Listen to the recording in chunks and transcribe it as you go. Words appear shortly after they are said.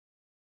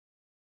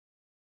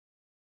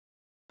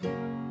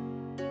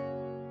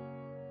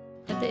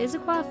the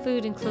Issaquah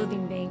Food and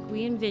Clothing Bank,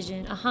 we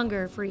envision a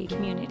hunger-free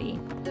community.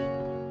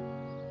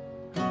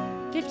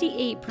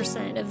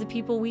 58% of the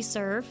people we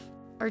serve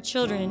are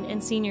children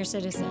and senior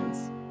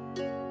citizens.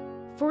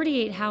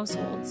 48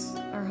 households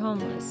are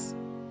homeless.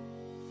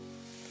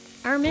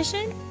 Our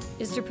mission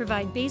is to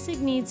provide basic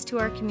needs to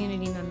our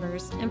community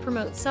members and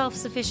promote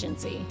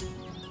self-sufficiency.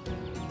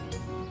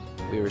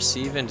 We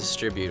receive and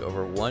distribute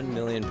over 1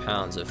 million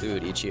pounds of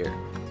food each year.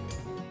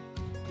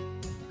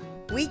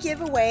 We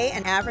give away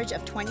an average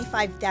of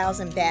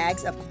 25,000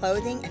 bags of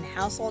clothing and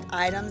household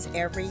items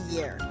every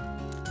year.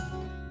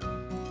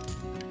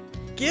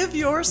 Give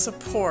your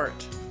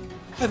support.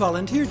 I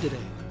volunteered today.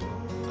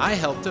 I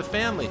helped a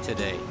family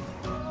today.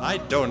 I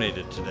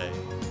donated today.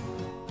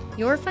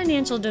 Your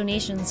financial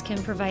donations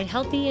can provide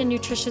healthy and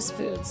nutritious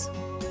foods,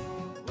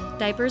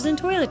 diapers and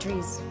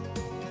toiletries,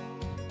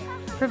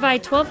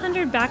 provide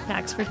 1,200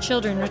 backpacks for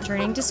children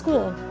returning to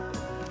school,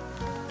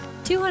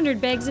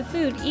 200 bags of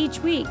food each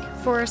week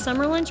for our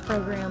summer lunch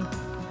program,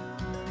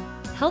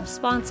 help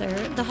sponsor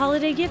the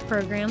holiday gift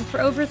program for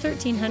over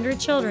 1,300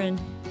 children,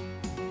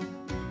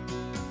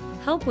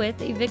 help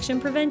with eviction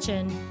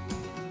prevention.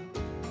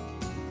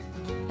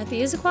 At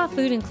the Issaquah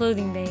Food and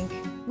Clothing Bank,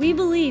 we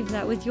believe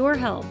that with your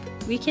help,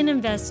 we can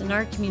invest in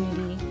our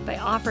community by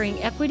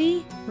offering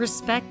equity,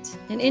 respect,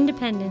 and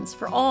independence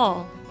for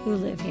all who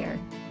live here.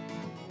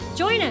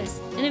 Join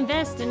us and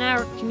invest in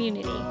our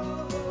community.